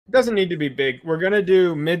Doesn't need to be big. We're gonna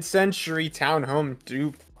do mid-century townhome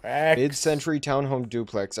duplex. Mid-century townhome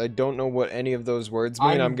duplex. I don't know what any of those words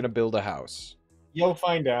mean. I'm gonna build a house. You'll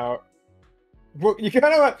find out. Well, you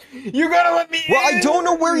gotta let me Well, in! I don't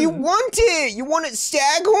know where you want it. You want it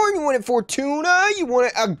Staghorn? You want it Fortuna? You want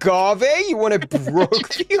it Agave? You want it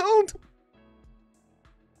Brookfield?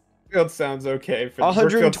 Brookfield sounds okay. For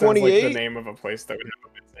 128? sounds like the name of a place that would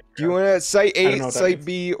have a mid-century. Do you want it at Site 8, Site means.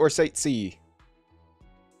 B, or Site C?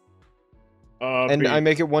 And I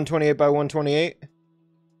make it 128 by 128?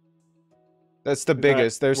 That's the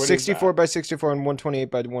biggest. There's 64 by 64 and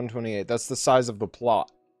 128 by 128. That's the size of the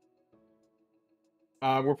plot.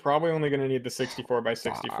 We're probably only gonna need the 64 by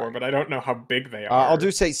 64, but I don't know how big they are. I'll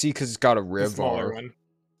do Site C because it's got a river. The smaller one.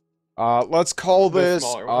 Let's call this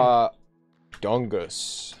Here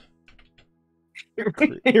Dungus.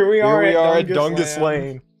 we are at Dungus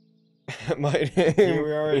Lane. My name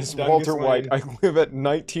is Walter White. I live at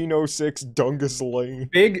 1906 Dungus Lane.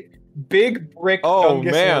 Big brick. Oh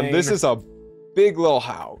Dungus man, Lane. this is a big little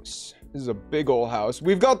house. This is a big old house.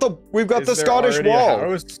 We've got the Scottish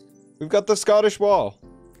wall. We've got the Scottish wall.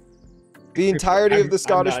 The entirety of the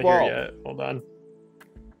Scottish wall. Here yet. Hold on.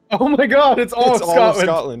 Oh my god, it's all of Scotland. All of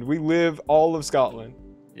Scotland. We live all of Scotland.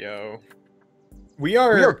 Yo. We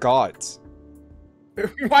are gods.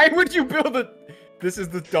 Why would you build it? This is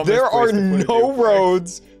the dumbest There are place to put no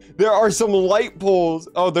roads. There are some light poles.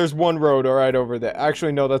 Oh, there's one road right over there.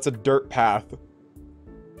 Actually, no, that's a dirt path.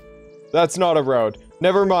 That's not a road.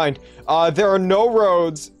 Never mind. There are no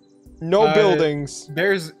roads, no buildings.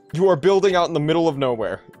 You are building out in the middle of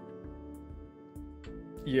nowhere.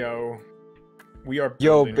 Yo. We are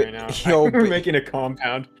building right now. We're making a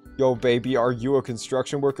compound. Yo, baby, are you a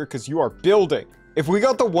construction worker? Because you are building. If we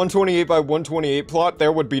got the 128 by 128 plot,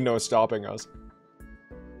 there would be no stopping us.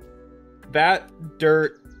 That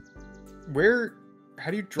dirt... Where...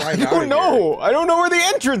 How do you drive out of here? I don't know! I don't know where the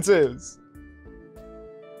entrance is!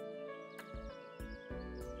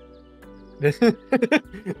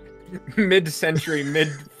 Mid-century,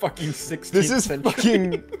 mid-fucking 16th century. This is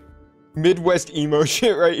fucking Midwest emo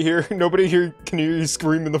shit right here. Nobody here can hear you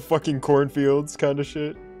scream in the fucking cornfields kind of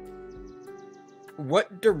shit.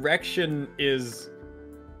 What direction is...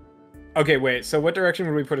 Okay, wait, so what direction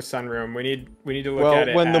would we put a sunroom? We need to look at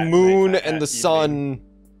it. Well, when the moon and the sun...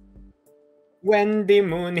 When the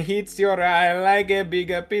moon hits your eye like a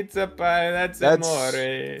big pizza pie, that's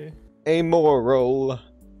amore. Amoral.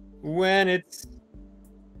 When it's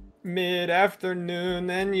mid-afternoon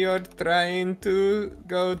and you're trying to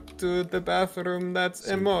go to the bathroom, that's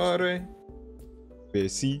amore.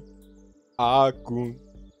 Besi. Akun.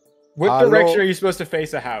 What direction are you supposed to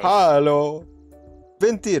face a house? Hello.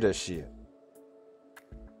 Ventirashi.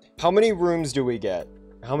 How many rooms do we get?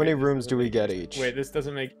 How many rooms do we get each? Wait, this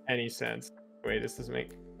doesn't make any sense. Wait, this doesn't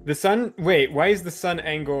make... The sun... Wait, why is the sun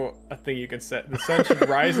angle a thing you can set? The sun should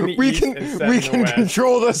rise in the east and set in the west. We can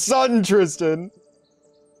control the sun, Tristan!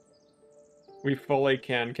 We fully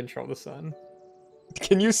can control the sun.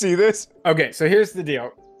 Can you see this? Okay, so here's the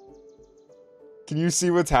deal. Can you see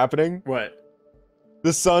what's happening? What?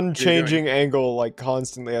 The sun changing angle, like,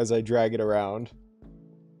 constantly as I drag it around.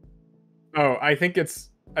 Oh, I think it's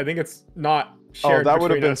not shared. Oh, that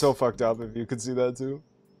would have been so fucked up if you could see that too.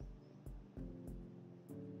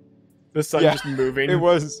 The sun just moving. It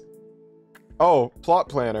was. Oh, plot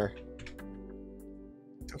planner.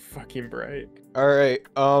 So fucking bright. All right.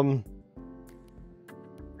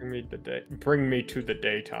 Bring me to the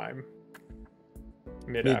daytime.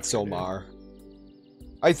 Midsommar.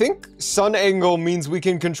 I think sun angle means we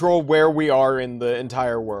can control where we are in the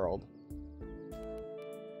entire world.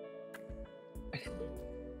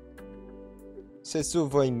 Se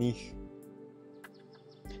souvenir.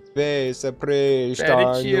 Vesa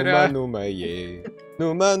prestar numa ye.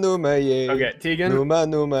 Okay, Tegan.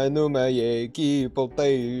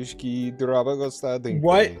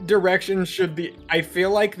 What direction should the... I feel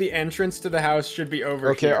like the entrance to the house should be over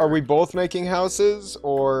here. Okay, are we both making houses,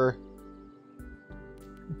 or...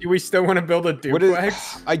 Do we still want to build a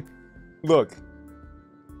duplex? Look.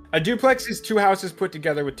 A duplex is 2 houses put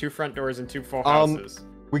together with 2 front doors and 2 full houses.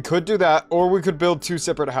 We could do that, or we could build 2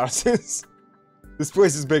 separate houses. This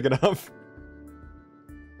place is big enough.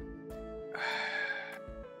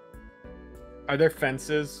 Are there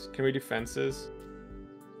fences? Can we do fences?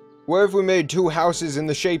 What if we made 2 houses in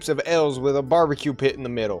the shapes of L's with a barbecue pit in the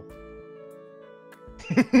middle?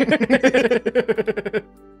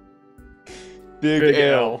 Big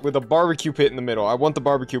L with a barbecue pit in the middle. I want the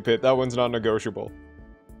barbecue pit. That one's not negotiable.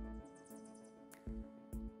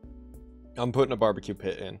 I'm putting a barbecue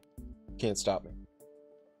pit in. Can't stop me.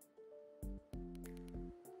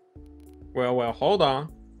 Well, hold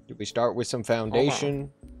on. Do we start with some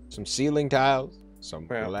foundation, some ceiling tiles, some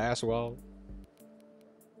Well, glass wall?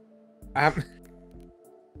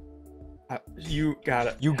 You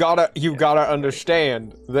gotta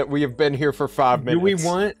understand that we have been here for 5 minutes.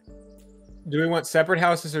 Do we want separate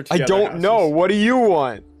houses or I together don't houses? know. What do you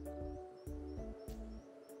want?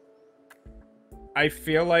 I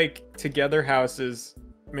feel like together houses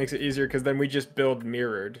makes it easier because then we just build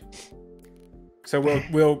mirrored. So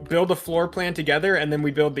we'll build a floor plan together and then we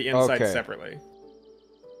build the inside Okay. separately.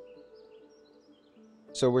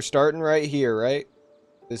 So we're starting right here, right?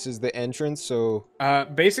 This is the entrance, so...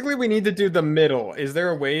 Basically we need to do the middle. Is there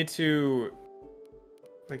a way to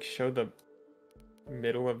like show the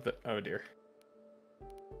middle of the... Oh dear.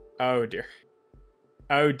 Oh dear.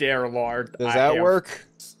 Oh dear lord. Does that work?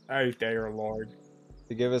 Oh dear lord.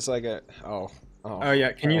 To give us like a... Oh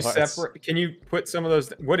yeah, can you separate? Can you put some of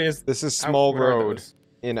those? What is? This is small what are road those?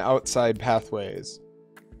 in outside pathways.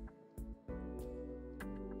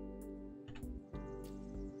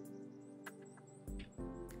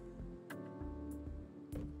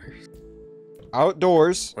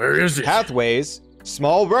 Outdoors. Where is it? Pathways.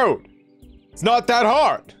 Small road. It's not that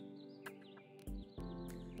hard.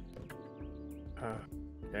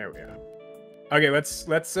 There we go. Okay, let's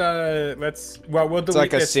well we'll delete It's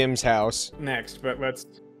like a this Sims house. next, but let's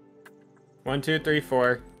 1 2 3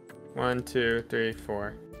 4 1 2 3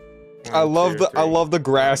 4. I love the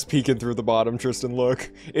grass peeking through the bottom, Tristan. Look.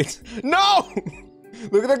 It's no!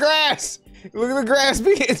 Look at the grass! Look at the grass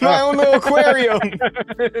peeking. It's my own little aquarium.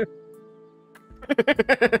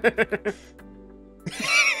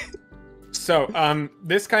 So,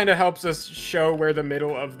 this kind of helps us show where the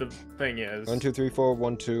middle of the thing is. 1 2 3 4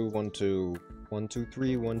 1 2 1 2 1 2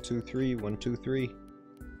 3 1 2 3 1 2 3.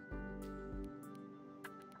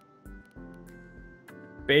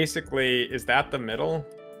 Basically, is that the middle?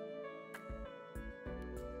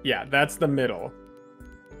 Yeah, that's the middle.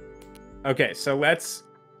 Okay, so let's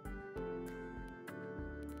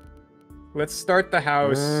start the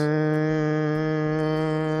house.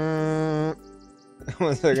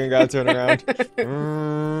 1 second, gotta turn around.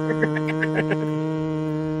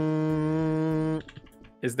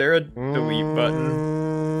 Is there a delete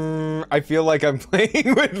button? I feel like I'm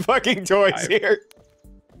playing with fucking toys here.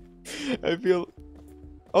 I feel...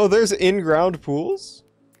 Oh, there's in-ground pools?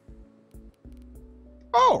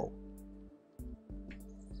 Oh.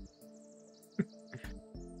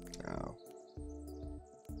 Oh.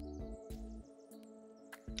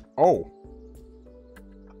 Oh.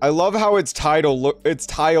 I love how its tile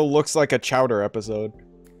looks like a Chowder episode.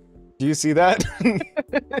 Do you see that?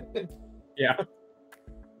 Yeah.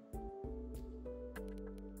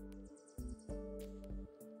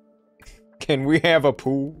 Can we have a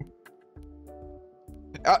pool?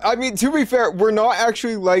 I mean, to be fair, we're not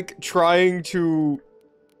actually, like, trying to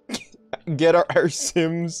get our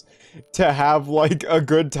Sims to have, like, a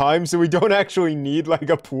good time, so we don't actually need, like,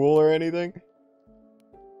 a pool or anything.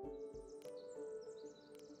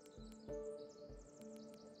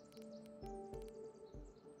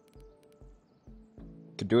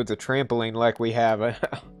 Could do it with a trampoline like we have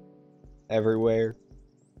everywhere.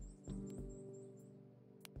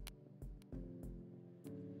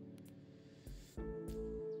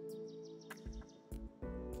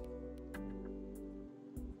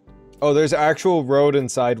 Oh, there's actual road and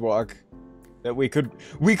sidewalk that we could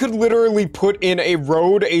literally put in a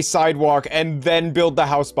road, a sidewalk, and then build the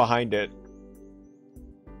house behind it.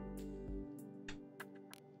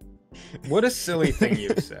 What a silly thing you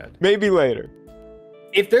said. Maybe later.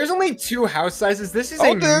 If there's only 2 house sizes, this is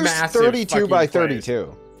a there's massive 32 by fucking 32.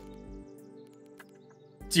 place.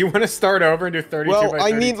 Do you want to start over and do 32 by 32? Well,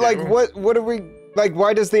 I mean, like, what do we... Like,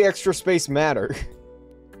 why does the extra space matter?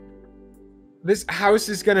 This house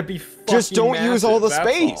is gonna be fucking Just don't massive, use all the that's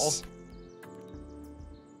space.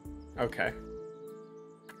 all. Okay.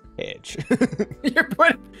 Hedge. You're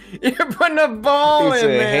putting a ball It's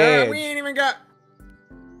in a there. hedge. We ain't even got...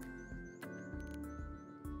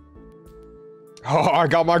 Oh, I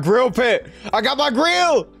got my grill pit! I got my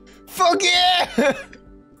grill! Fuck yeah!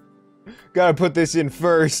 Gotta put this in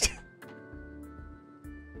first.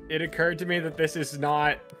 It occurred to me that this is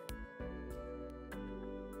not...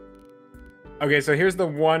 Okay, so here's the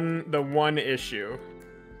one issue.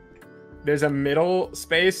 There's a middle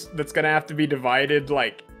space that's gonna have to be divided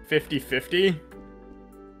like 50-50.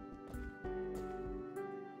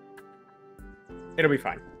 It'll be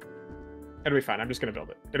fine. It'll be fine. I'm just gonna build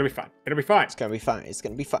it. It'll be fine. It'll be fine. It's gonna be fine. It's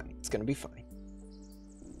gonna be fine. It's gonna be fine.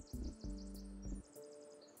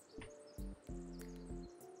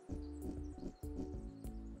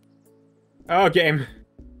 Oh, game.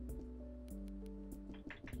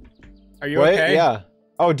 Are you What? okay? Yeah.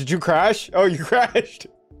 Oh, did you crash? Oh, you crashed.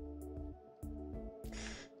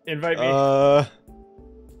 Invite me.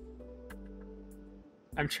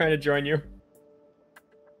 I'm trying to join you.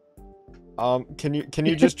 Can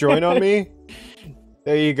you just join on me?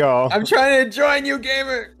 There you go. I'm trying to join you,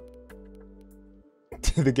 gamer.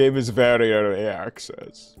 The game is very early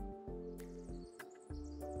access.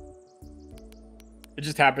 It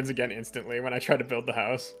just happens again instantly when I try to build the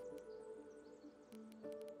house.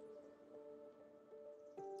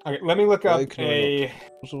 Okay, let me look up a...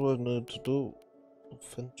 What do I need to do?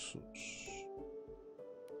 Fences.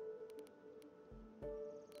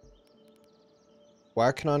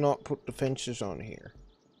 Why can I not put the fences on here?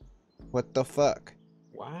 What the fuck?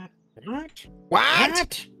 What? What?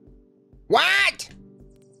 What? What?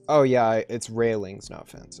 Oh yeah, it's railings, not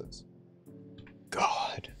fences.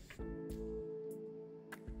 God.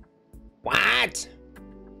 What?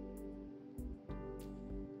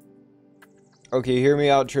 Okay, hear me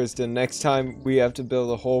out, Tristan. Next time we have to build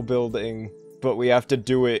a whole building, but we have to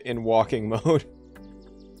do it in walking mode.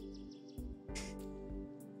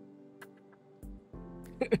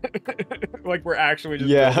 Like we're actually just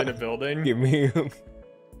building a building? Give me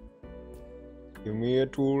a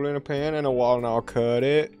tool and a pan and a wall and I'll cut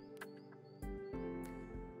it.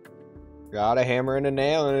 Got a hammer and a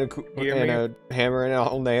nail and a hammer and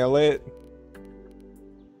I'll nail it.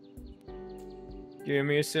 Give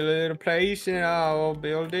me a silly little place and I'll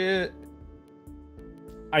build it.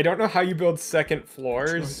 I don't know how you build second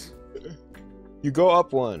floors. You go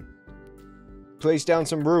up one. Place down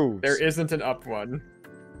some roofs. There isn't an up one.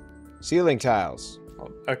 Ceiling tiles.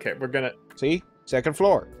 Okay, we're gonna... See? Second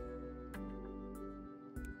floor.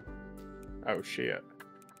 Oh, shit.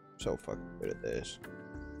 So fucking good at this.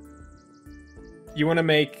 You want to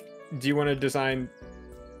make... Do you want to design...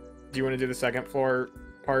 Do you want to do the second floor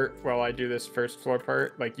part while I do this first floor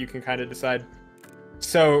part? Like, you can kind of decide.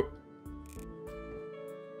 So...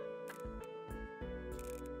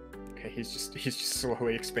 Okay, he's just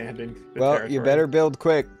slowly expanding the well, territory. you better build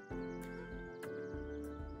quick.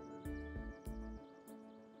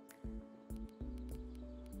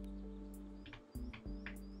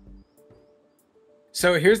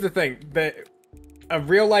 So here's the thing, a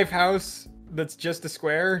real life house that's just a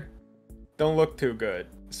square don't look too good.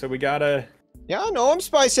 So we gotta... Yeah, no, I'm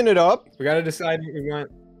spicing it up. We gotta decide what we want.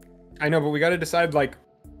 I know, but we gotta decide, like,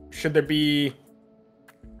 should there be...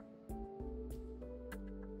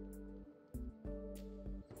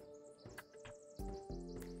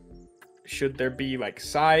 Should there be, like,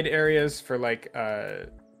 side areas for, like,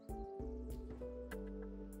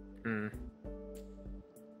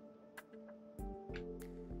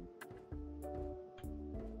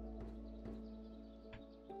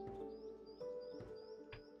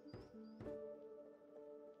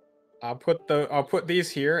 I'll put these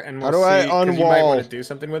here and we'll see. How do I unwall? You might want to do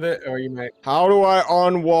something with it, or you might... How do I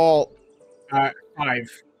unwall? 5.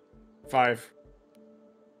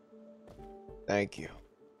 Thank you.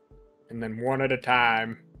 And then one at a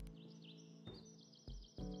time.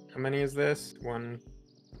 How many is this? 1,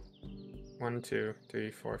 2,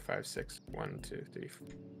 3, 4, 5, 6. 1, 2, 3, 4,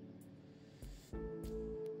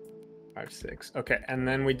 5, 6. Okay, and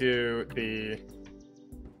then we do the...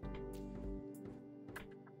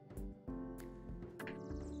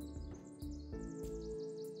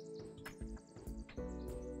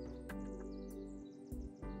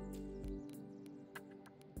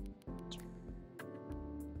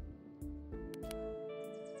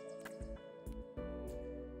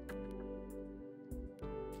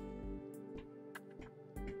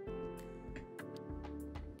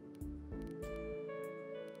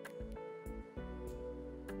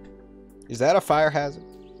 Is that a fire hazard?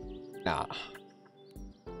 Nah.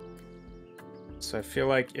 So I feel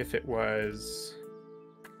like if it was...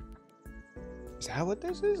 Is that what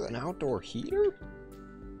this is? An outdoor heater?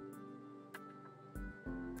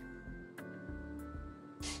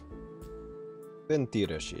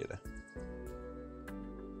 Ventilakyr.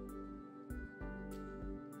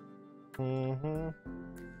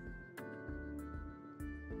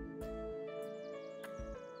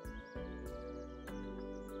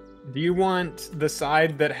 Do you want the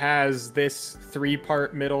side that has this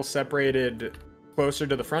 3-part middle separated closer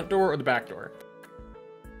to the front door or the back door?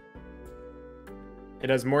 It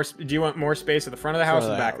has more... Do you want more space at the front of the house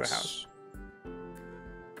or the back of the house?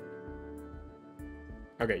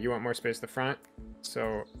 Okay, you want more space at the front?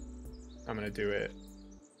 So I'm going to do it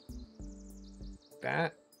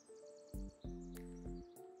that.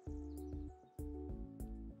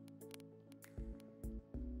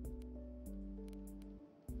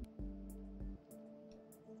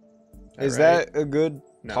 Is that a good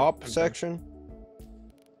top section?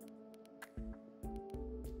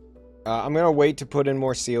 I'm gonna wait to put in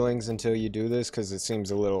more ceilings until you do this, because it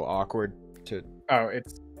seems a little awkward to... Oh,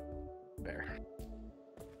 it's there.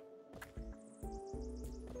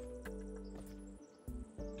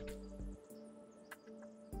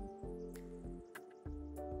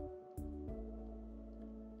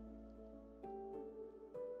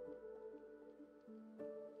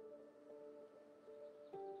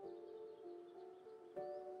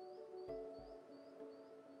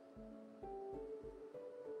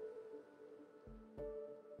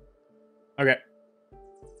 Okay.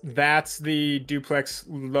 That's the duplex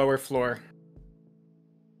lower floor.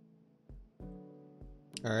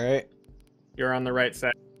 Alright. You're on the right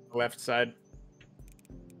side, the left side.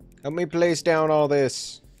 Help me place down all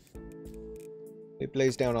this. Let me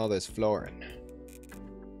place down all this flooring.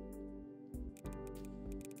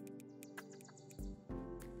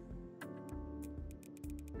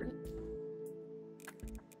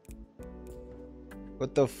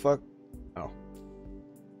 What the fuck? Oh.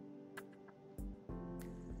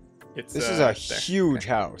 This is a huge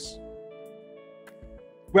house.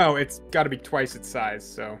 Well, it's got to be twice its size,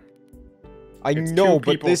 so... I know,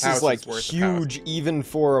 but this is like huge even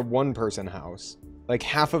for a one-person house. Like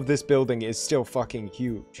half of this building is still fucking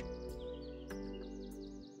huge.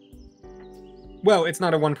 Well, it's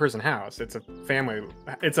not a one-person house. It's a family.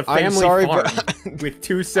 It's a family farm with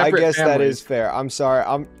two separate I guess families. that is fair. I'm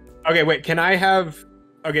sorry. Okay, wait. Can I have...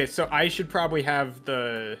 Okay, so I should probably have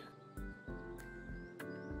the...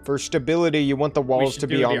 For stability, you want the walls to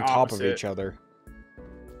be on top of each other.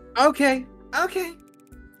 Okay. Okay.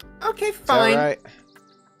 Okay, fine. Is that right?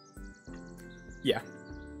 Yeah.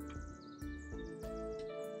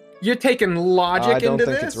 You're taking logic into this?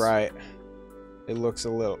 I don't think it's right. It looks a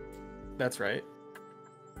little... That's right.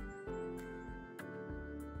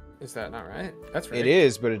 Is that not right? That's right. It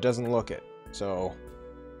is, but it doesn't look it. So...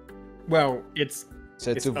 Well, it's...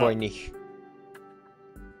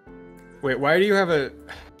 Wait, why do you have a...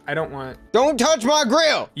 I don't want... Don't touch my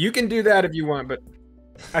grill! You can do that if you want, but...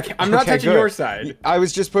 Okay, I'm not touching your side. I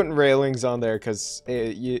was just putting railings on there because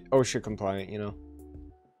OSHA compliant, you know.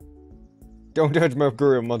 Don't touch my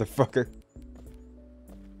grill, motherfucker.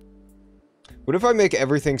 What if I make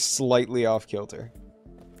everything slightly off kilter?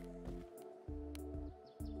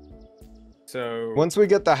 So... Once we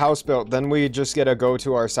get the house built, then we just get to go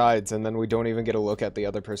to our sides, and then we don't even get to look at the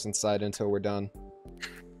other person's side until we're done.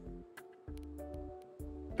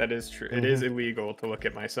 That is true. It is illegal to look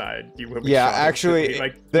at my side. You will be yeah, actually,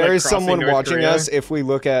 there is someone watching us. If we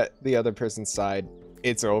look at the other person's side,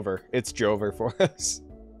 it's over. It's Jover for us.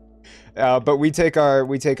 But we take our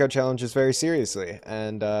challenges very seriously,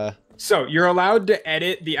 and so you're allowed to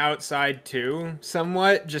edit the outside too,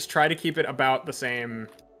 somewhat. Just try to keep it about the same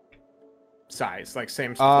size, like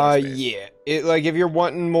same floor space. Yeah. It like if you're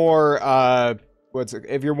wanting more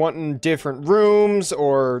if you're wanting different rooms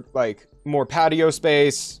or like more patio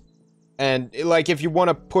space, and like if you want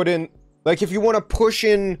to put in, like if you want to push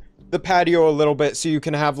in the patio a little bit so you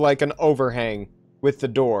can have like an overhang with the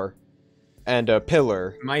door and a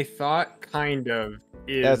pillar. My thought kind of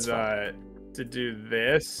is to do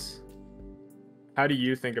this. How do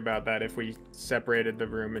you think about that if we separated the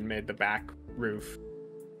room and made the back roof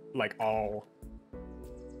like all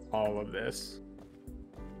of this?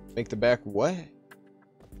 Make the back what?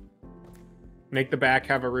 Make the back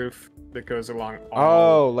have a roof that goes along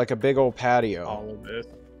all... Oh, like a big old patio. All of this.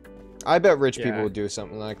 I bet rich people would do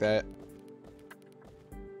something like that.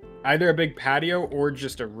 Either a big patio or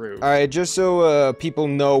just a roof. Alright, just so people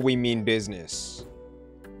know we mean business.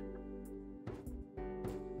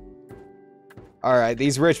 Alright,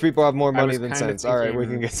 these rich people have more money than sense. Alright, we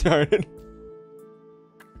can get started.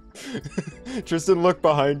 Tristan, look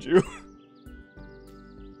behind you.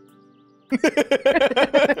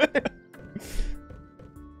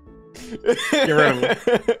 Get rid of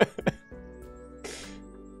him.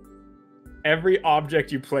 Every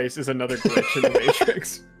object you place is another glitch in the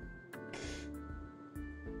Matrix.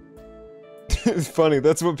 It's funny,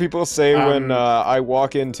 that's what people say when I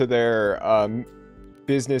walk into their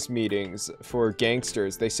business meetings for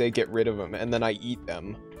gangsters. They say get rid of them, and then I eat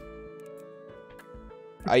them.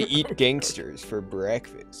 I eat gangsters for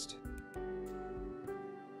breakfast.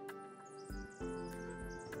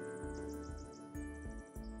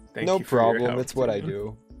 No problem, it's what I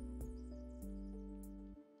do.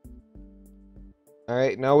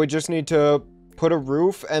 Alright, now we just need to put a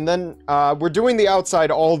roof, and then we're doing the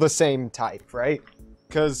outside all the same type, right?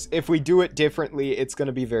 Because if we do it differently, it's going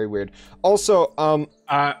to be very weird. Also,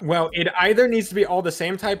 well, it either needs to be all the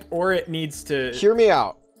same type, or it needs to... Hear me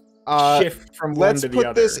out. Shift from one to the other. Let's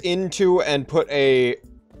put this into and put a...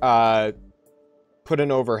 put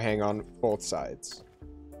an overhang on both sides.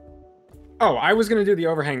 Oh, I was gonna do the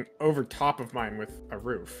overhang over top of mine with a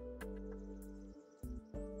roof.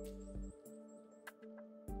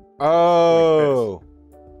 Oh.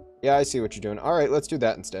 Yeah, I see what you're doing. All right, let's do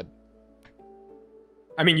that instead.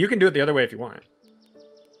 I mean, you can do it the other way if you want.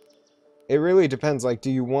 It really depends. Like, do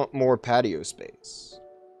you want more patio space?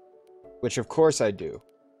 Which, of course, I do.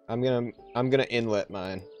 I'm gonna inlet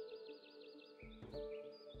mine.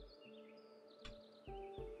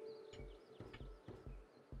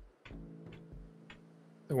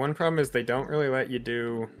 The one problem is they don't really let you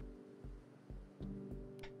do...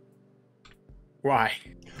 Why?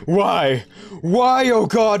 Why? Why, oh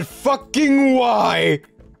god, fucking why?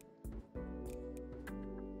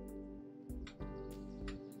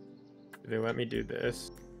 Do they let me do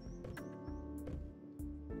this?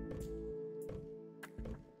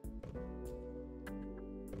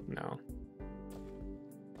 No.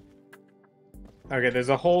 Okay, there's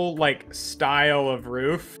a whole, like, style of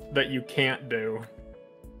roof that you can't do.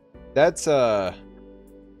 That's That's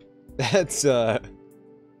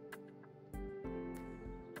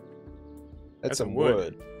some wood.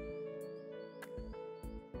 wood.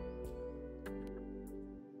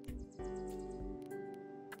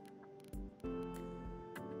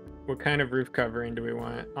 What kind of roof covering do we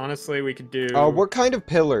want? Honestly, we could do... What kind of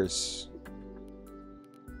pillars?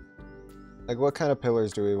 Like, what kind of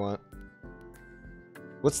pillars do we want?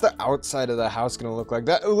 What's the outside of the house gonna look like?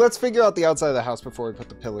 Let's figure out the outside of the house before we put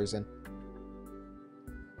the pillars in.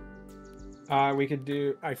 We could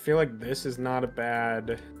do... I feel like this is not a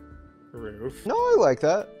bad roof. No, I like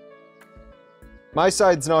that. My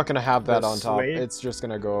side's not gonna have that The on top. slate? It's just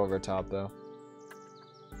gonna go over top, though.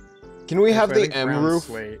 Can we have Actually, I the think M brown roof?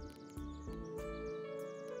 slate.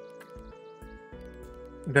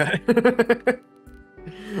 That...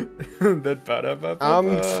 that ba-da-ba-ba-ba.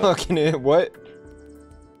 I'm fucking it. What?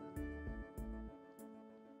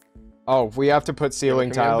 Oh, we have to put ceiling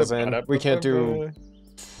Can we have tiles the in. We can't do... ba-da-ba-ba-ba?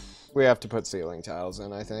 We have to put ceiling tiles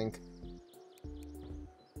in, I think.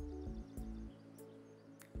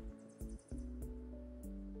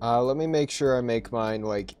 Let me make sure I make mine,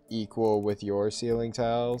 like, equal with your ceiling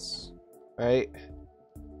tiles. Right?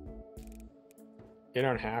 You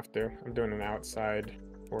don't have to. I'm doing an outside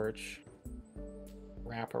porch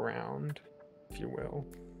wrap around, if you will.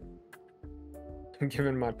 I'm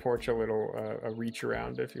giving my porch a little a reach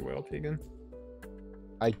around, if you will, Tegan.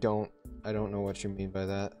 I don't know what you mean by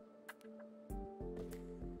that.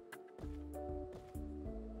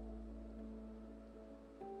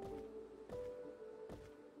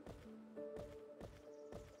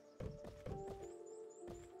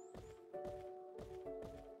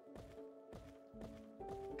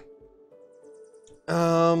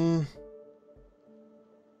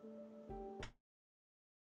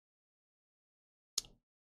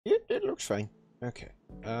 It looks fine. Okay.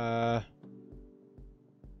 I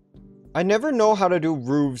never know how to do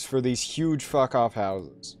roofs for these huge fuck-off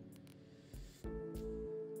houses.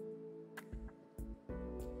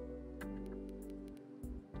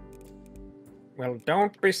 Well,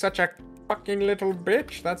 don't be such a fucking little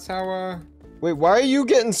bitch. That's how, Wait, why are you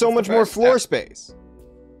getting so That's the much more first floor step. space?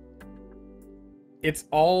 It's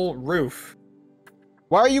all roof.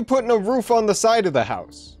 Why are you putting a roof on the side of the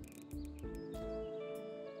house?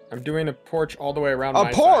 I'm doing a porch all the way around A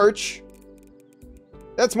my porch?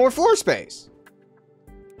 That's more floor space.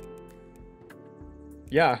 side.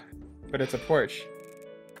 Yeah, but it's a porch.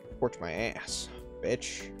 Porch my ass,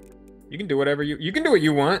 bitch. You can do whatever you can do what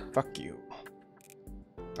you want. Fuck you.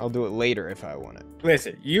 I'll do it later if I want it.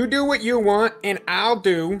 Listen, you do what you want, and I'll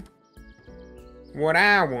do what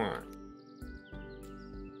I want.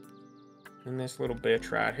 And this little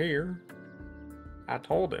bitch right here, I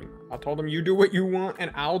told him you do what you want,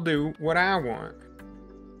 and I'll do what I want.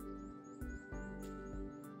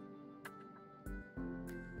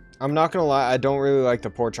 I'm not gonna lie, I don't really like the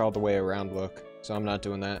porch all the way around look, so I'm not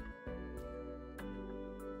doing that.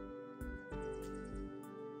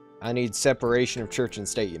 I need separation of church and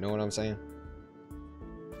state, you know what I'm saying?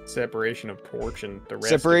 Separation of porch and the rest.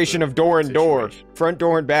 Separation of door and door. Front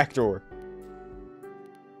door and back door.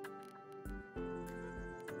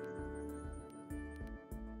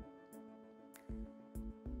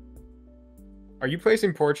 Are you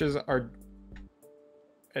placing porches? Or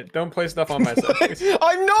don't place stuff on my side, please.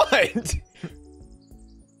 I'm not!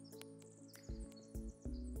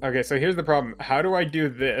 Okay, so here's the problem. How do I do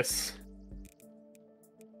this?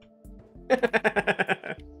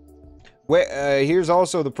 Wait, here's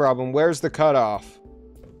also the problem. Where's the cutoff?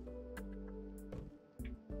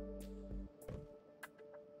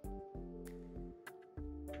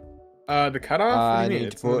 The cutoff? What do I you mean?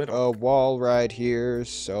 need to It's in the put middle. a wall right here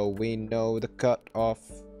so we know the cutoff.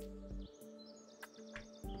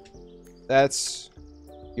 That's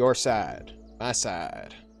your side. My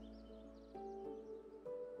side.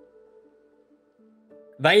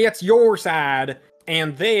 That's your side,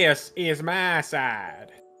 and this is my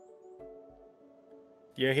side.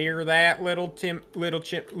 You hear that, little chimney?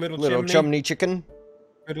 Chumney chicken.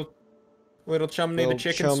 Little chumney, the Little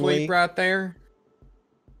chicken chumley. sweep right there.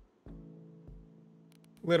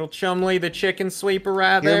 Little chumley, the chicken sweeper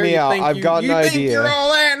right there. Hear me out. I've got an idea. You think you're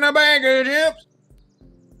all that in a bag of chips?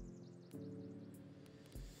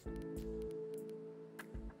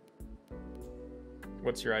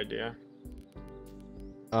 What's your idea?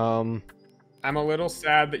 I'm a little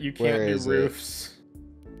sad that you can't do roofs.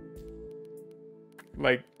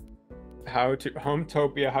 Like,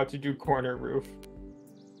 Hometopia, how to do corner roof.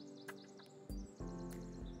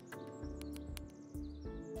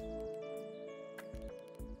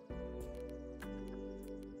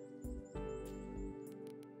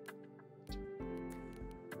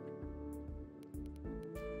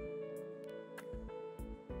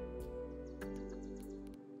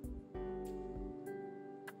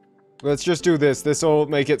 Let's just do this. This will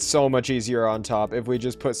make it so much easier on top if we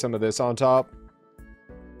just put some of this on top.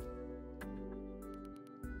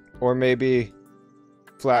 Or maybe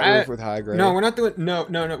flat roof with high grade. No, we're not doing... No,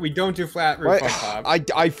 we don't do flat roof on top.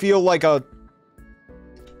 I feel like a...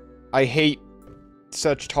 I hate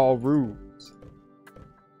such tall roofs.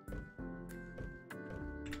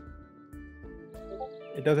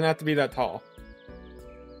 It doesn't have to be that tall.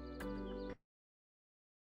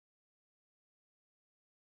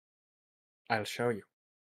 I'll show you.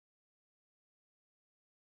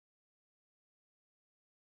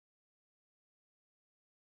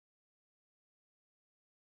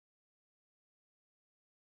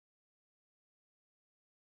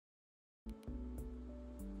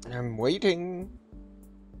 I'm waiting.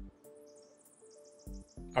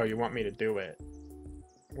 Oh, you want me to do it?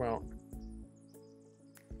 Well...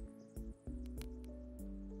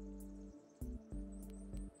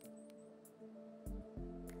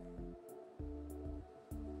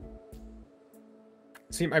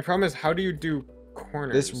 See, my problem is, how do you do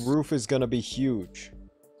corners? This roof is gonna be huge.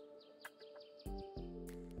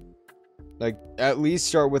 Like, at least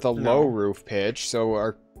start with a low roof pitch, so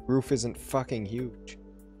our roof isn't fucking huge.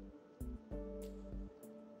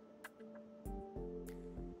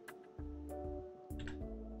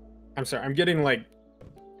 I'm sorry, I'm getting, like,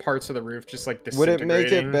 parts of the roof just, like, Would disintegrating.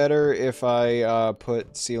 it make it better if I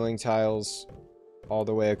put ceiling tiles all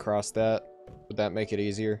the way across that? Would that make it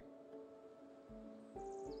easier?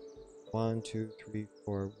 1, 2, 3,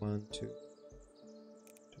 4, 1, 2.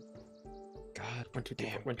 God, 1, 2, 3,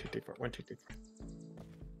 4, 1, 2, 3, 4, 1, 2, 3,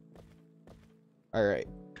 4. Alright.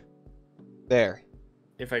 There.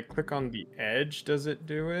 If I click on the edge, does it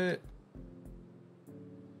do it?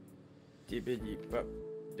 Dibbidi-bop,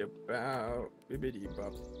 dabow,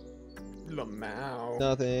 bibbidi-bop, lamau.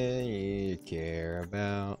 Nothing you care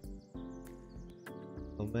about.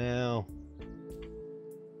 Lamau.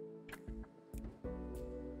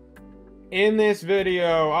 In this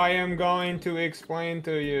video, I am going to explain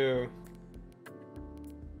to you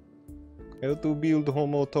how to build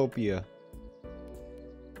Hometopia.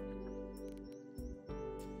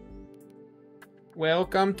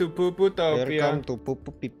 Welcome to Pooputopia. Welcome to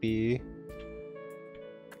Poopoopee.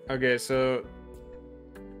 Okay, so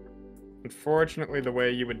unfortunately, the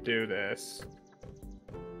way you would do this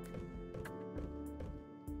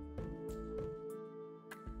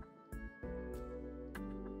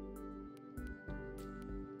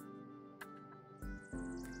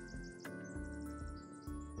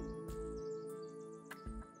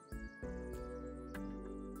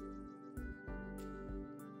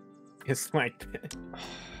is like this.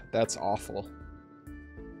 That's awful.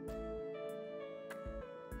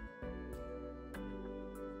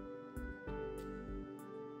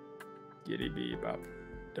 Giddy bebop,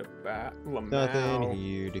 da bat, lamau. Nothing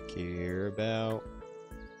here to care about.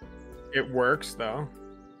 It works though.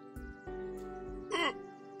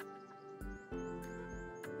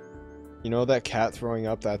 You know that cat throwing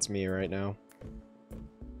up? That's me right now.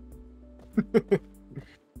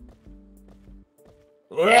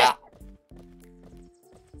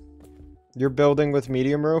 You're building with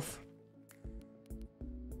medium roof?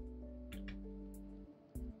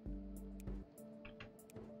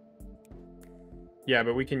 Yeah,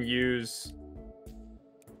 but we can use...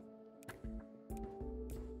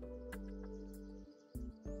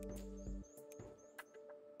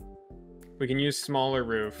 We can use smaller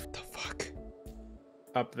roof. What the fuck?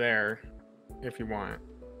 Up there, if you want.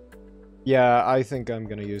 Yeah, I think I'm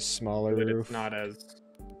gonna use smaller But roof. it's not as...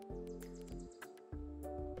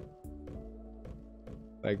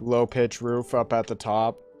 Like low pitch roof up at the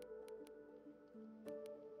top.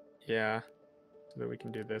 Yeah. So that we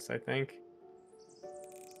can do this, I think.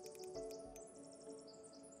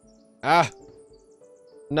 Ah!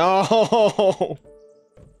 No!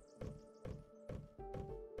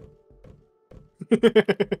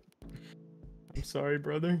 I'm sorry,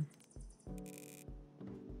 brother.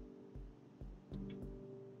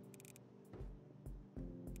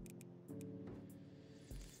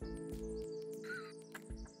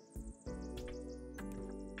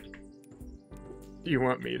 Do you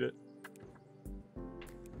want me to?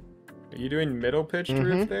 Are you doing middle pitched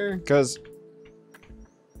roof there? Because...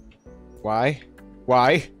 Why?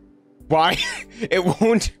 Why? Why? It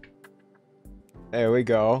won't... There we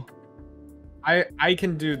go. I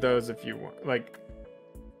can do those if you want. Like...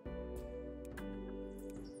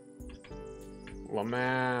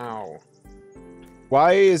 Lamau.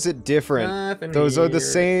 Why is it different? Nothing Those are the here to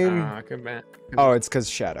same... talk about. Oh, it's because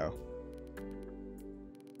shadow.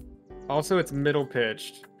 Also, it's middle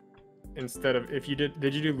pitched. Instead of... If you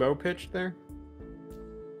did you do low pitched there?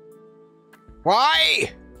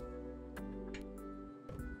 Why?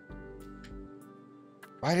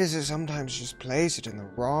 Why does it sometimes just place it in the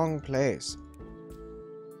wrong place?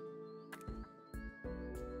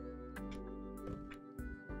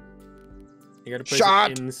 You gotta place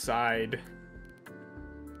it inside.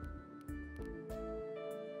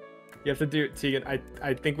 You have to do... Tegan,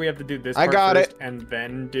 I think we have to do this part got first it. and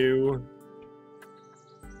then do...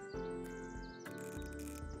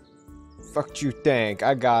 Fuck you think.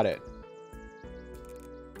 I got it.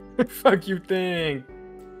 Fuck you think.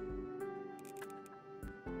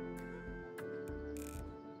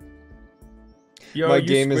 Yo, My you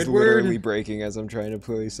game is Squidward? literally breaking as I'm trying to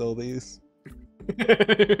place all these.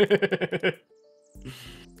 It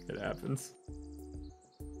happens.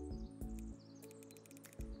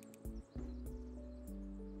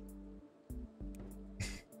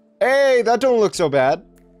 Hey, that don't look so bad.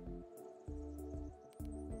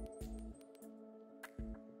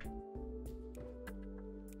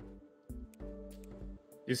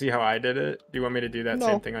 You see how I did it? Do you want me to do that No.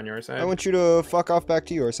 same thing on your side? I want you to fuck off back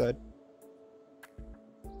to your side.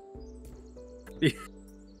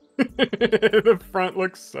 The front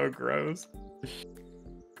looks so gross.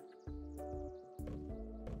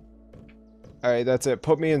 Alright, that's it.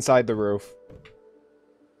 Put me inside the roof.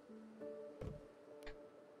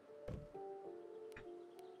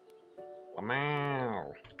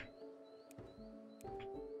 Wow.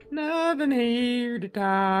 Nothing here to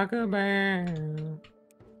talk about.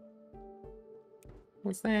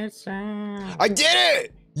 What's that sound? I did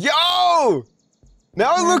it! Yo!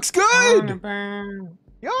 Now it looks good! About?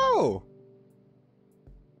 Yo!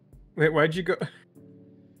 Wait, why'd you go?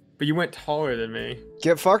 But you went taller than me.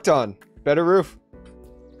 Get fucked on. Better roof.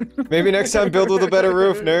 Maybe next time build with a better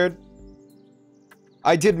roof, nerd.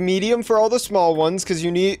 I did medium for all the small ones, because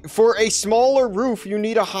you need... For a smaller roof, you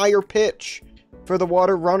need a higher pitch for the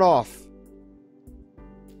water runoff.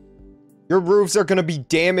 Your roofs are gonna be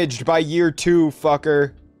damaged by year 2,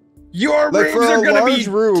 fucker. Your Like, roofs for are a gonna large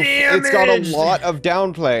be roof, damaged. it's got a lot of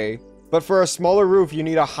downplay. But for a smaller roof, you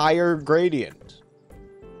need a higher gradient.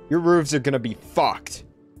 Your roofs are gonna be fucked.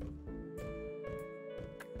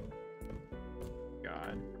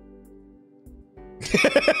 God.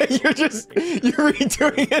 You're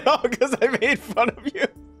redoing it all because I made fun of you.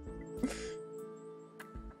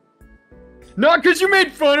 Not because you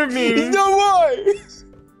made fun of me. No why?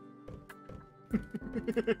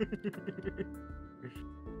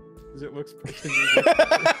 Because it looks.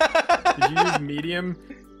 Did you use medium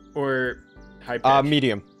or high pitch?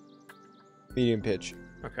 Medium. Medium pitch.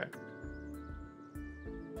 Okay.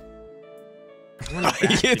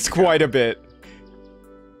 It's quite a bit.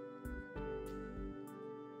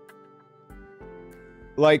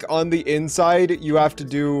 Like, on the inside, you have to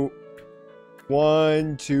do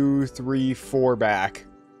 1, 2, 3, 4 back.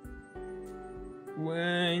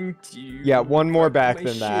 1, 2. Yeah, one more back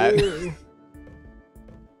than that.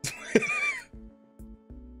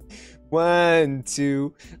 1,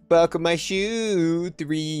 2, buckle my shoe.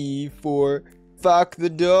 3, 4, fuck the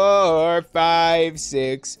door. 5,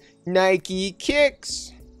 6, Nike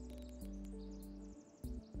kicks.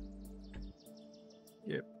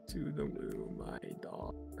 Yep, to the loo, my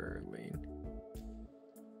darling.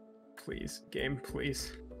 Please, game,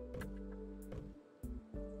 please.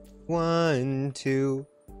 1, 2,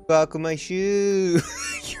 buckle my shoe.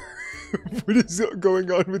 What is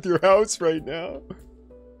going on with your house right now?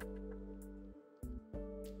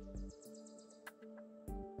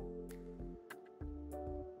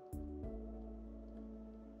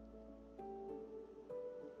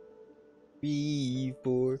 Three,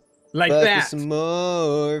 4, Like buckle that. some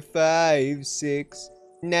more. 5, 6,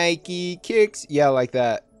 Nike kicks. Yeah, like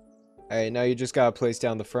that. Alright, now you just gotta place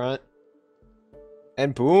down the front.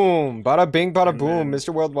 And boom! Bada bing, bada boom!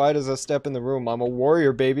 Mr. Worldwide is a step in the room. I'm a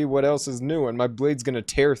warrior, baby. What else is new? And my blade's gonna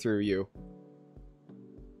tear through you.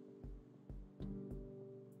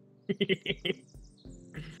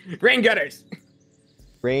 Rain gutters!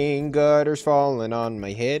 Rain gutters falling on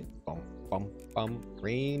my head. Bum, bum, bum.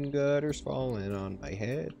 Rain gutters falling on my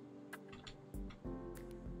head.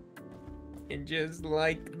 And just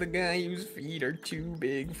like the guy whose feet are too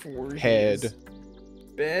big for Head. his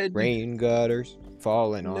bed. Rain gutters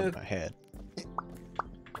falling on my head.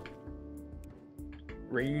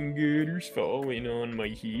 Rain gutters falling on my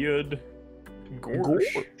head. Gorge.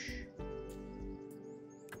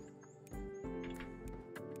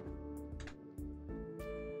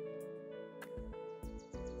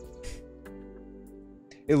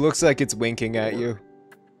 It looks like it's winking at you.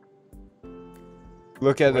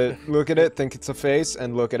 Look at it, think it's a face,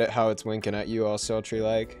 and look at it how it's winking at you all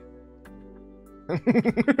sultry-like.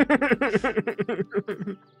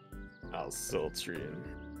 All sultry and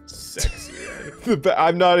sexy.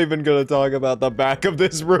 I'm not even gonna talk about the back of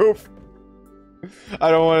this roof. I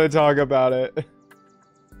don't want to talk about it.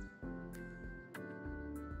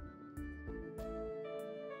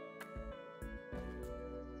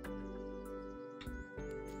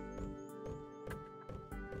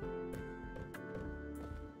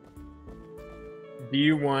 Do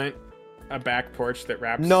you want a back porch that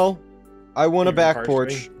wraps? No, I want a back partially?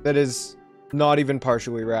 porch that is not even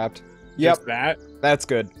partially wrapped. Just Yep, that? that's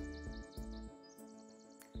good.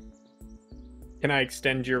 Can I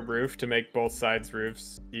extend your roof to make both sides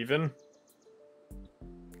roofs even?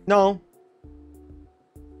 No.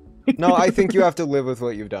 No, I think you have to live with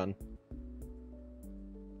what you've done.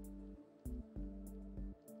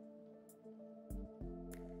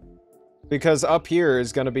 Because up here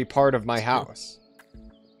is going to be part of my house.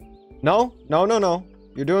 No, no, no, no.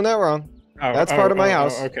 You're doing that wrong. That's part of my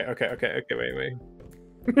house. Okay, wait.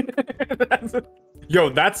 Yo,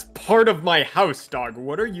 that's part of my house, dog.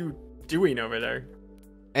 What are you doing over there?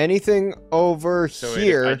 Anything over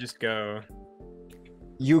here, I just go...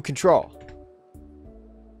 you control.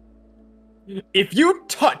 If you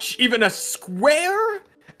touch even a square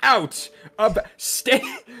out of... Stay...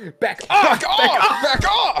 Back off! Back off!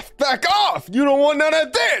 Back off! Back off! You don't want none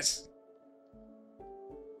of this!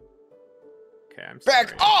 Okay, I'm sorry.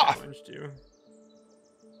 Back off! Challenged you.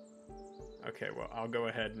 Okay, well, I'll go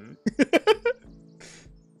ahead and...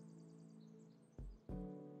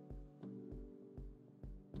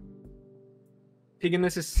 Tegan,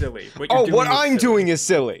 this is silly. What I'm doing is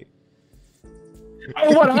silly.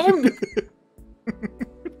 Oh, what I'm doing?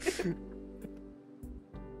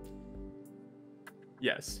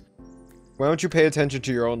 Yes. Why don't you pay attention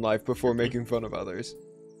to your own life before making fun of others?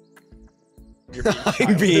 You're being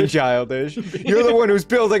I'm being childish. You're the one who's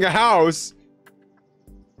building a house.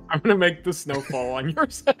 I'm gonna make the snow fall on your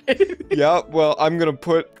side. Yeah, well, I'm gonna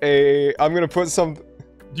put some...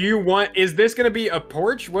 Do you want... Is this gonna be a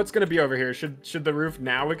porch? What's gonna be over here? Should the roof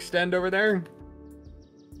now extend over there?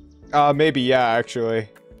 Maybe, yeah, actually.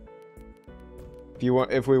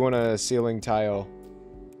 If we want a ceiling tile.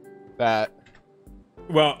 That.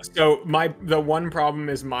 Well, so the one problem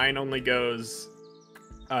is mine only goes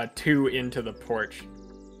 2 into the porch.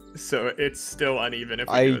 So it's still uneven if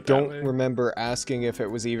we do it don't that way. remember asking if it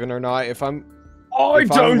was even or not. If I'm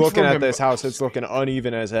I'm looking at this house, it's looking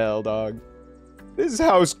uneven as hell, dog. This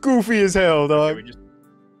house goofy as hell, dog. Okay,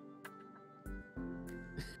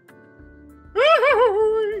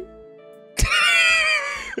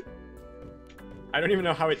 I don't even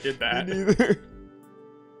know how it did that. Me neither.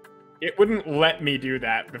 It wouldn't let me do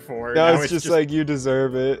that before. No, it's just like, you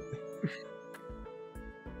deserve it.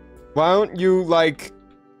 Why don't you, like...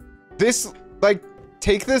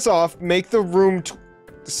 take this off, make the room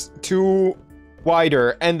too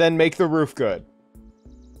wider, and then make the roof good.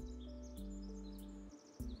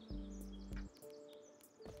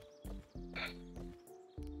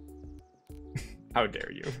 How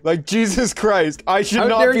dare you? Like, Jesus Christ, I should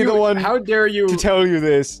not be the one how dare you to tell you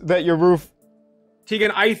this, that your roof...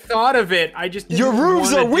 Tegan, I thought of it, I just didn't Your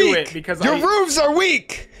roofs are weak! Because Your roofs are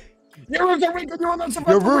weak! Your roofs are weak!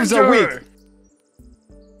 Your roofs are weak!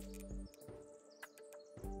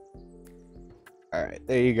 Alright,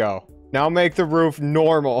 there you go. Now make the roof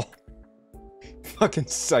normal. Fucking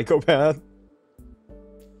psychopath.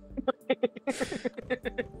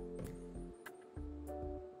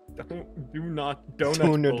 Do not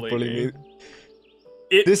bully me.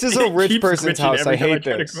 This is a rich person's house. I hate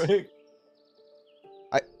this.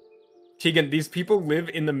 Tegan, these people live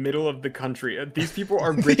in the middle of the country. These people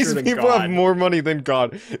are richer These than people God. have more money than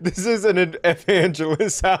God. This is an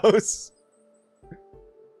evangelist's house.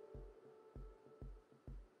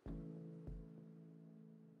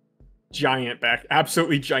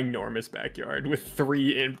 absolutely ginormous backyard with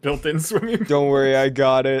 3 built-in swimming pools. Don't worry, I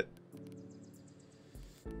got it.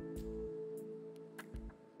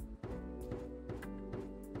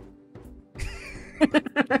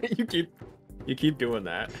 You keep doing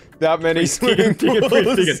that. That many swimming pools.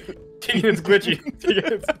 Tegan, it's glitchy.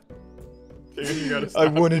 Tegan, you gotta stop. I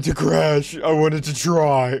wanted to crash. I wanted to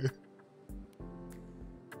try.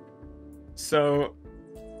 So,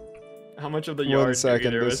 how much of the yard? 1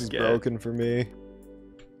 second, do either of this us is get? broken for me.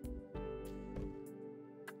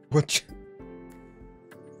 What?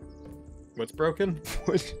 What's broken?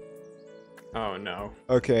 What? Oh no.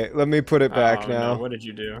 Okay, let me put it back Oh, now. No. What did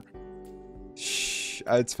you do? Shh,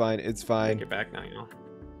 it's fine, it's fine. Take it back now, you know.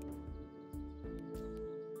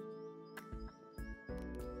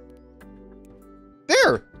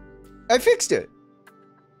 There! I fixed it!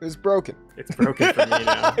 It was broken. It's broken for me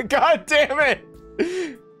now. God damn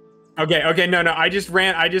it! Okay, no, I just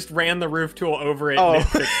ran the roof tool over it and it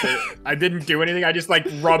fixed it. I didn't do anything, I just like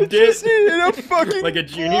rubbed it. Just needed a fucking like a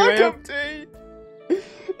genie block ramp. update.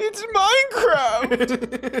 It's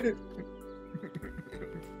Minecraft!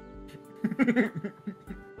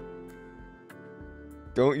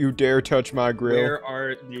 Don't you dare touch my grill.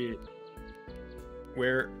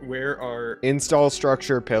 Where are Install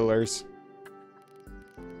structure pillars.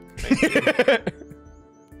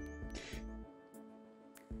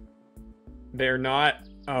 They're not.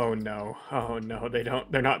 Oh no,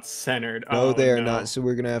 they're not centered. No, Oh, they are no. not, so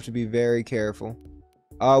we're gonna have to be very careful.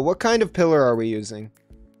 What kind of pillar are we using?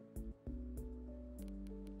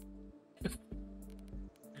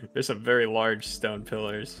 There's some very large stone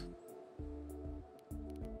pillars.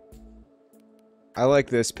 I like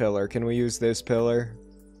this pillar. Can we use this pillar?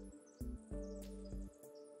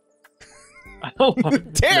 Oh,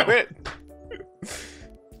 Damn no. it!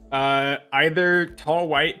 Either tall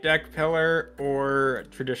white deck pillar or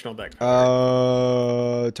traditional deck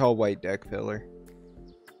pillar. Tall white deck pillar.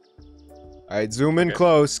 Alright, zoom in Okay.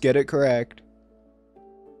 close, get it correct.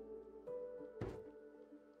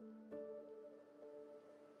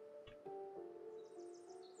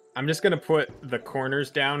 I'm just gonna put the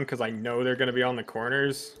corners down because I know they're gonna be on the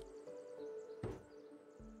corners.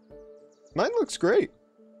 Mine looks great.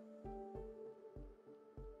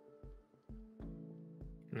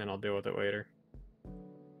 And then I'll deal with it later.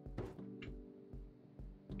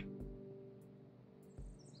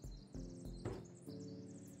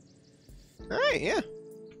 Alright, yeah.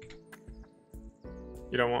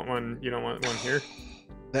 You don't want one here?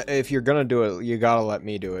 If you're gonna do it, you gotta let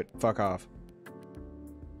me do it. Fuck off.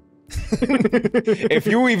 If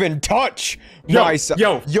you even touch my son.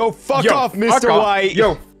 Yo, fuck off, Mr. White.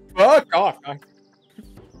 Yo, fuck off.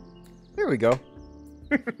 There we go.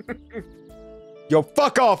 Yo,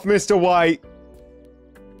 fuck off, Mr. White.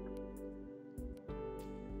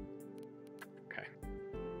 Okay.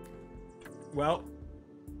 Well,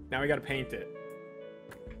 now we gotta paint it.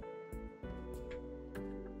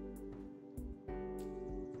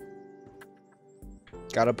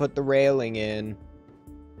 Gotta put the railing in.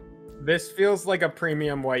 This feels like a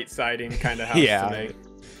premium white siding kind of house Yeah. to me.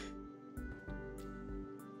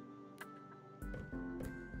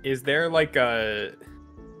 Is there like a...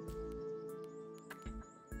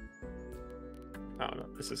 Oh no,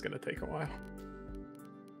 this is gonna take a while.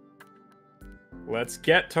 Let's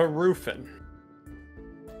get to roofing.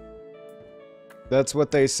 That's what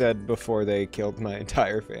they said before they killed my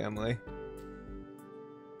entire family.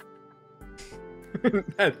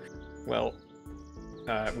 Well,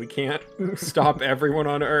 we can't stop everyone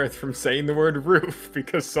on Earth from saying the word roof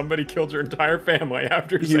because somebody killed your entire family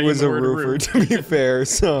after He saying was the a word roofer, roof. to be fair,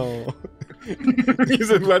 so... He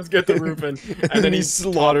said, "Let's get the roofing," And then he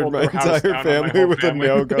slaughtered toppled my their house entire down on my family whole with a family.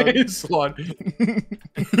 nail gun. He slaughtered.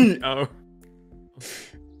 Oh.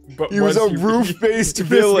 But He was a roof-based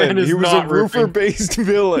villain. He was a roofer-based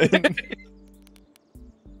villain.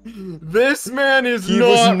 This man is He not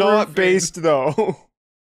was not roofing. based, though.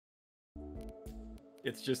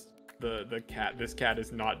 It's just the cat. This cat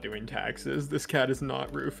is not doing taxes. This cat is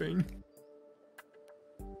not roofing.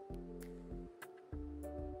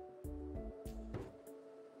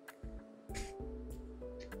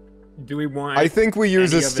 Do we want... I think we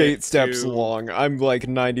use any of estate it steps to- long. I'm like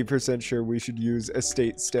 90% sure we should use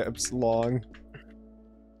estate steps long.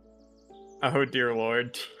 Oh dear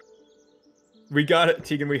lord. We got it,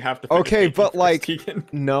 Tegan. We have to finish Okay, painting but first, like... Tegan.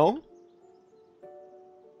 No?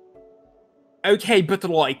 Okay, but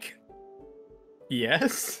like...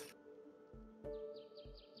 Yes?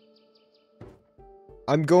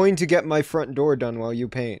 I'm going to get my front door done while you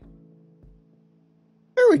paint.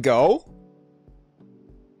 There we go.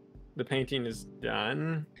 The painting is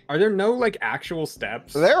done. Are there no like actual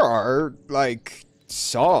steps? There are like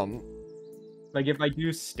some. Like if I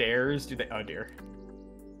do stairs, do they? Oh dear.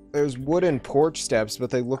 There's wooden porch steps, but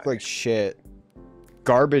they look like shit.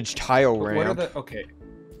 Garbage tile But ramp. what are the? Okay.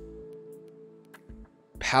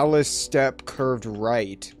 Palace step curved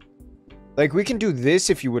right. Like, we can do this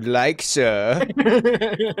if you would like, sir.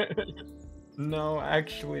 No,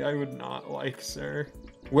 actually, I would not like, sir.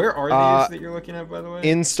 Where are these that you're looking at, by the way?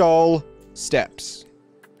 Install steps.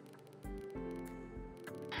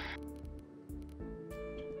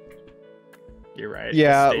 You're right.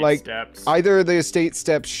 Yeah, estate like, steps. either the estate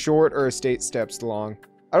steps short or estate steps long.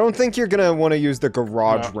 I don't think you're gonna want to use the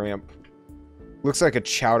garage ramp. Looks like a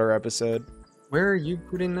Chowder episode. Where are you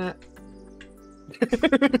putting that?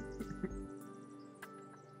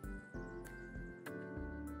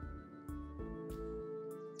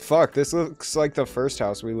 Fuck, this looks like the first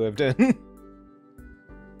house we lived in.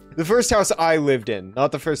 The first house I lived in,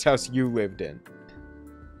 not the first house you lived in.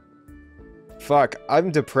 Fuck,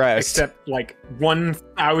 I'm depressed. Except like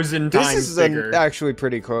 1,000 times This is bigger. actually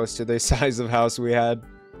pretty close to the size of house we had.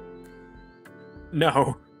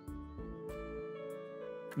 No.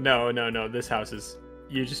 No. This house is.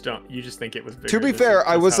 You just don't. You just think it was bigger. To be fair,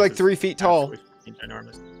 I was like 3 feet tall.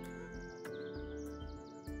 Enormous.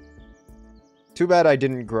 Too bad I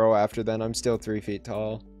didn't grow after then. I'm still 3 feet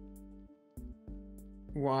tall.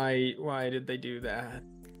 Why did they do that?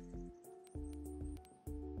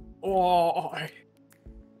 Oh.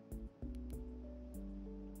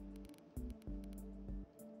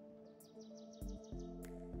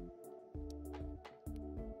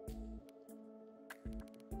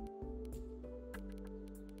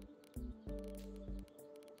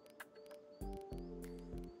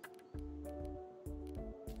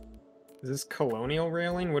 Is this colonial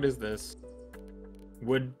railing? What is this?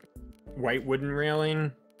 White wooden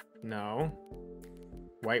railing? No.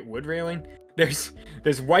 White wood railing? There's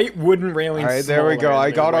white wooden railing. Alright, there we go. smaller I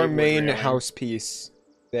than got white our wood main railing. house piece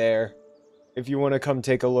there. If you want to come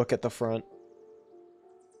take a look at the front.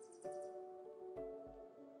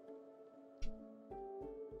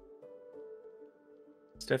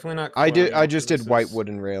 It's definitely not. I colonial, just this did white is-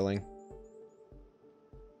 wooden railing.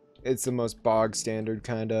 It's the most bog standard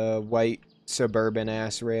kind of white suburban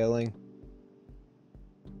ass railing.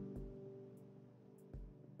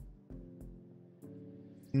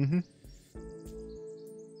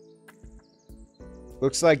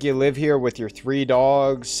 Looks like you live here with your 3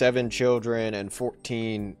 dogs, 7 children, and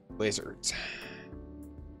 14 lizards.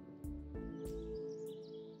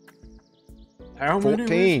 How many 14.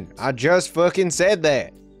 lizards? I just fucking said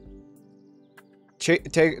that.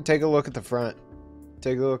 Take a look at the front.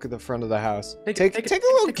 Take a look at the front of the house. Take a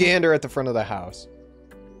little gander at the front of the house.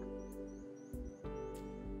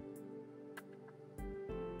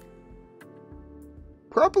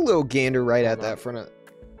 Prop a little gander right at that front of,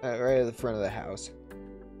 right at the front of the house.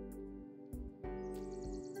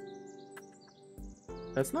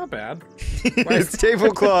 That's not bad. It's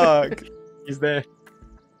table clock. He's there.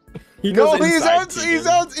 He No, goes inside,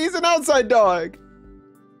 he's an outside dog.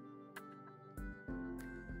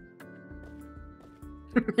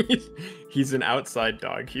 He's an outside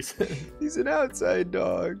dog. He's an outside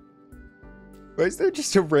dog. Why is there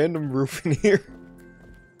just a random roof in here?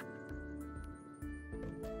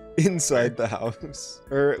 Inside the house,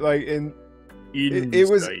 or like in. It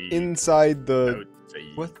was inside the. outside.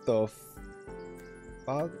 What the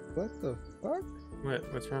fuck? What the fuck?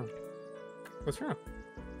 What's wrong? What's wrong?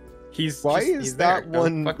 He's. Why just, is he's that there. Don't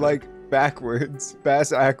one fuck with like backwards?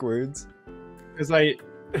 Backwards. Because I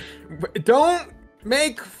don't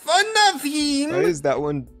make fun of him. Why is that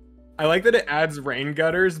one? I like that it adds rain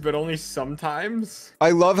gutters, but only sometimes.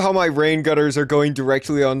 I love how my rain gutters are going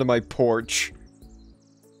directly onto my porch.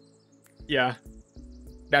 Yeah,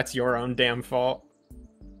 that's your own damn fault.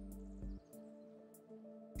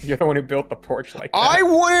 You're the one who built the porch like that. I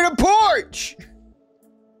wanted a porch.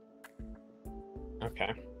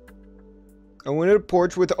 Okay. I wanted a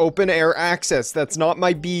porch with open air access. That's not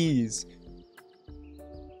my bees.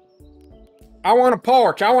 I want a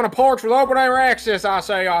porch. I want a porch with open air access. I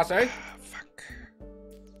say. Fuck.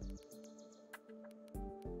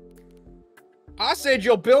 I said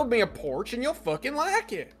you'll build me a porch and you'll fucking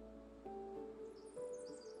like it.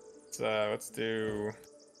 So let's do.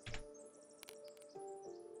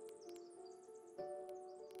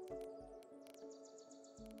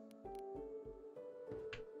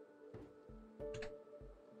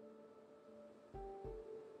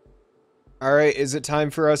 All right, is it time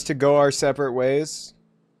for us to go our separate ways?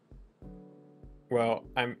 Well,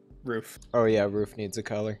 I'm roof. Oh yeah, roof needs a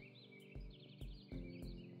color.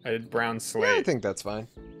 I did brown Yeah, I slate. think that's fine.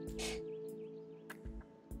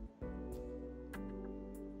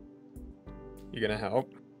 You gonna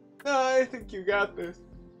help? No, I think you got this.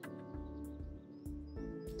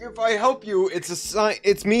 If I help you, it's a sign.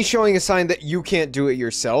 It's me showing a sign that you can't do it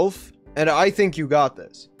yourself, and I think you got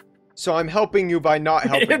this. So I'm helping you by not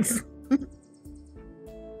helping you.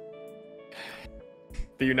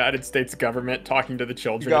 The United States government talking to the You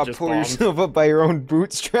children. gotta pull yourself up by your own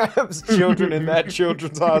bootstraps, children in that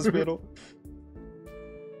children's hospital.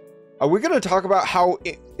 Are we gonna talk about how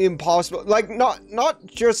impossible, like, not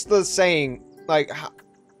just the saying, like,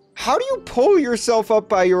 how do you pull yourself up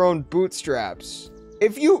by your own bootstraps?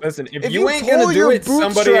 If you listen, if you ain't gonna do it,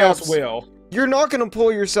 somebody else will. You're not gonna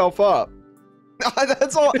pull yourself up.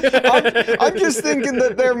 That's all. I'm just thinking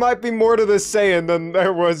that there might be more to this saying than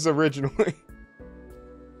there was originally.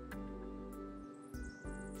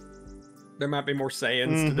 There might be more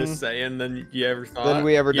sayings to this saying than you ever thought. Than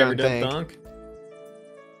we ever done think.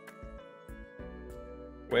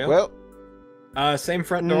 Well, same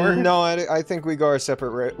front door? No, I think we go our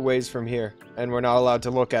separate ways from here, and we're not allowed to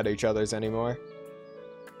look at each other's anymore.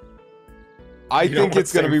 I think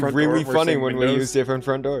it's going to be really funny when we use different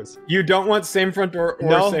front doors. You don't want same front door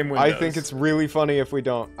or same windows? I think it's really funny if we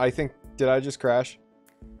don't. I think... Did I just crash?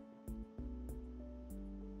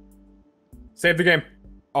 Save the game.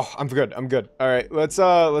 Oh, I'm good. I'm good. All right, let's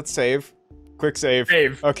save. Quick save.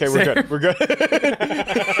 Save. Okay, we're good. We're good.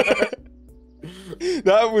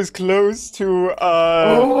 That was close to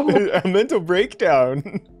a mental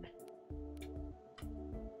breakdown.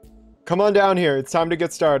 Come on down here. It's time to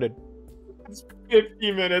get started. It's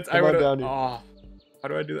 50 minutes. Come on down here. Oh, how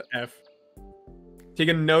do I do the F?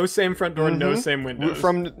 Taking no same front door, no same windows.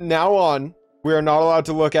 From now on, we are not allowed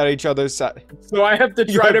to look at each other's side. So I have to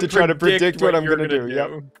try to predict what I'm gonna do. Yep.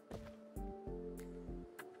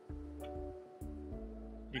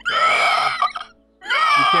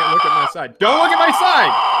 You can't look at my side. Don't look at my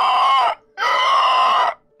side!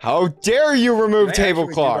 How dare you remove table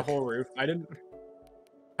clock? The whole roof. I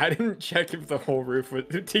didn't check if the whole roof was...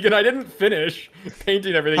 Tegan, I didn't finish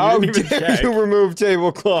painting everything. How you didn't even dare check. you remove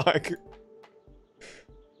table clock?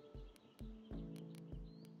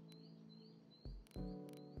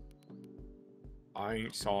 I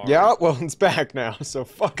ain't sorry. Yeah, well, it's back now, so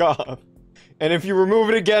fuck off. And if you remove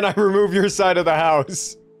it again, I remove your side of the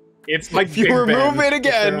house. It's like if you remove it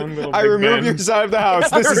again, I remove your side of the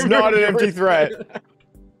house. This is not an empty threat.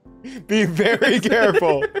 Be very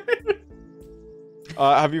careful.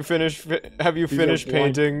 Have you finished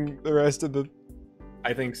painting the rest of the?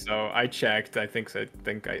 I think so. I checked. I think so. I got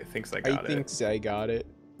it. I think so. I got it.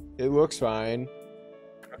 It looks fine.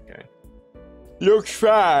 Okay. Looks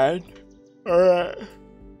fine. All right.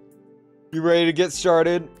 You ready to get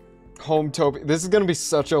started? Hometopia. This is gonna be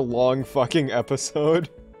such a long fucking episode.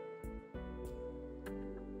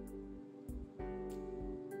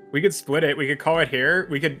 We could split it. We could call it here.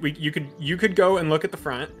 You could go and look at the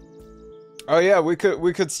front. Oh yeah, we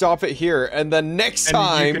could stop it here, and then next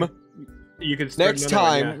time, you could next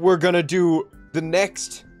time we're gonna do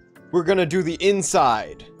the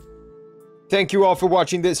inside. Thank you all for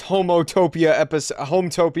watching this Hometopia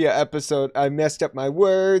episode. I messed up my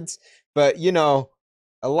words, but you know,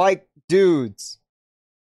 I like dudes.